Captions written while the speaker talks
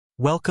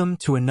Welcome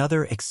to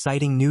another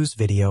exciting news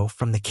video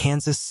from the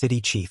Kansas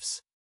City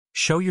Chiefs.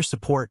 Show your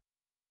support,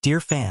 dear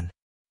fan.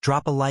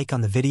 Drop a like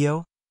on the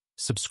video,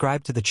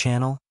 subscribe to the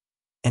channel,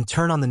 and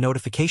turn on the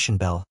notification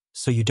bell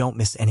so you don't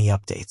miss any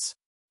updates.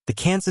 The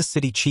Kansas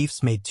City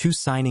Chiefs made two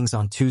signings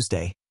on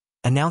Tuesday,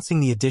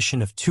 announcing the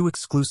addition of two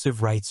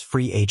exclusive rights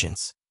free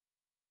agents,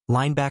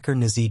 linebacker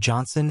Nazeeh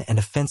Johnson and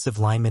offensive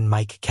lineman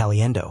Mike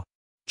Caliendo.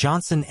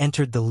 Johnson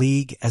entered the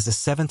league as a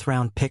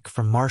 7th-round pick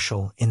from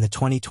Marshall in the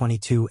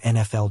 2022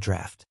 NFL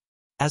Draft.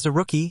 As a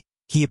rookie,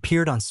 he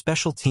appeared on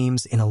special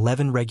teams in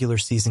 11 regular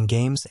season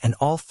games and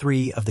all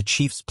 3 of the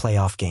Chiefs'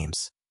 playoff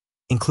games,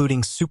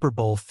 including Super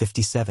Bowl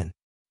 57.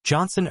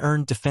 Johnson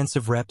earned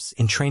defensive reps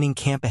in training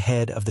camp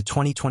ahead of the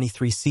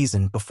 2023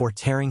 season before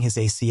tearing his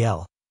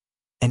ACL,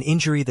 an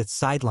injury that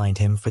sidelined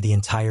him for the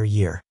entire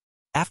year.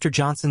 After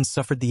Johnson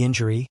suffered the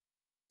injury,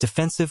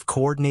 defensive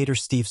coordinator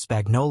Steve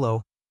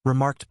Spagnuolo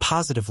remarked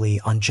positively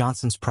on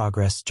Johnson's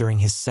progress during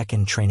his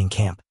second training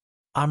camp.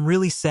 "I'm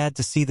really sad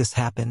to see this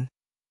happen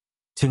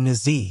to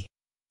Nazeeh,"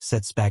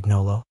 said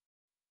Spagnuolo.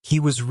 "He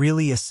was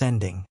really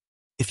ascending.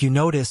 If you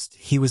noticed,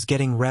 he was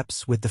getting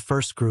reps with the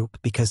first group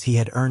because he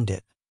had earned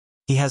it.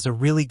 He has a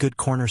really good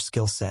corner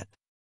skill set.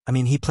 I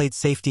mean, he played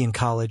safety in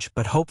college,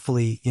 but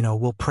hopefully,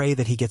 we'll pray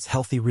that he gets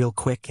healthy real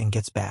quick and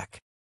gets back."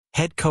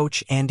 Head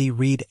coach Andy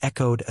Reid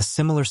echoed a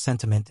similar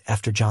sentiment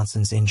after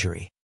Johnson's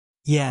injury.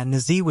 "Yeah,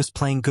 Nazeeh was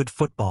playing good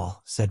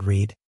football," said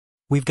Reid.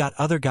 "We've got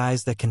other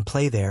guys that can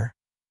play there,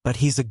 but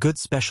he's a good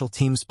special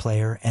teams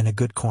player and a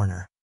good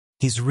corner.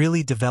 He's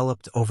really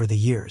developed over the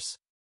years.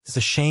 It's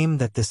a shame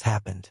that this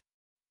happened.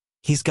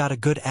 He's got a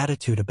good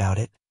attitude about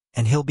it,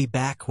 and he'll be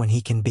back when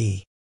he can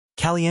be."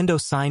 Caliendo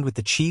signed with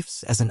the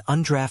Chiefs as an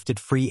undrafted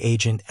free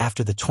agent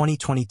after the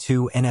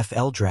 2022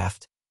 NFL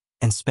Draft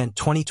and spent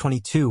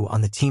 2022 on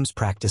the team's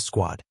practice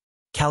squad.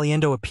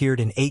 Caliendo appeared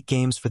in 8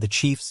 games for the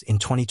Chiefs in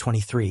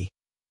 2023,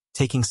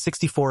 taking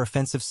 64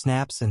 offensive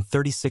snaps and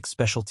 36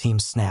 special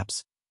teams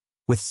snaps,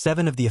 with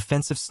 7 of the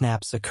offensive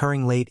snaps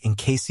occurring late in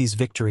KC's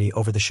victory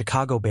over the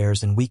Chicago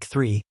Bears in Week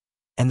 3,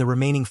 and the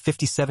remaining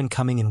 57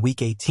 coming in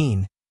Week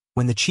 18,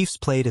 when the Chiefs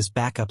played as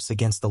backups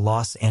against the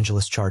Los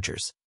Angeles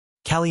Chargers.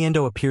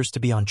 Caliendo appears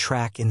to be on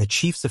track in the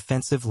Chiefs'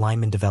 offensive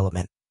lineman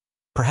development,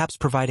 perhaps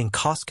providing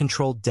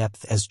cost-controlled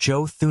depth as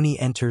Joe Thuney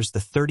enters the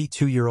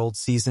 32-year-old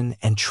season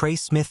and Trey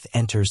Smith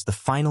enters the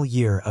final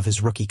year of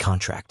his rookie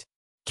contract.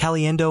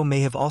 Caliendo may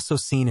have also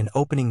seen an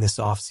opening this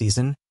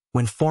offseason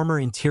when former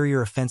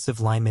interior offensive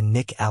lineman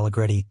Nick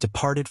Allegretti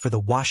departed for the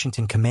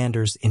Washington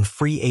Commanders in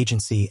free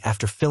agency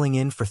after filling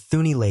in for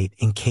Thuney late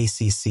in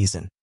KC's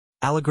season.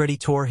 Allegretti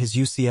tore his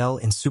UCL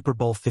in Super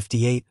Bowl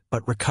 58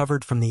 but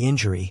recovered from the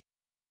injury,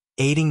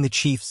 aiding the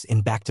Chiefs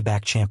in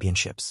back-to-back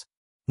championships.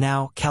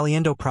 Now,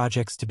 Caliendo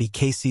projects to be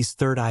KC's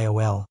 3rd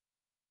IOL,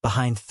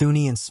 behind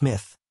Thuney and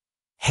Smith,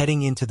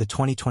 heading into the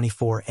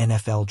 2024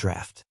 NFL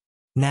Draft.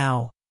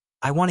 Now,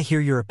 I want to hear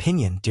your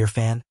opinion, dear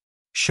fan.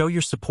 Show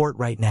your support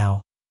right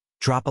now.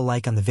 Drop a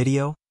like on the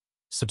video,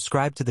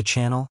 subscribe to the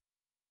channel,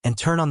 and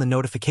turn on the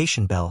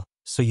notification bell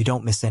so you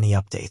don't miss any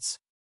updates.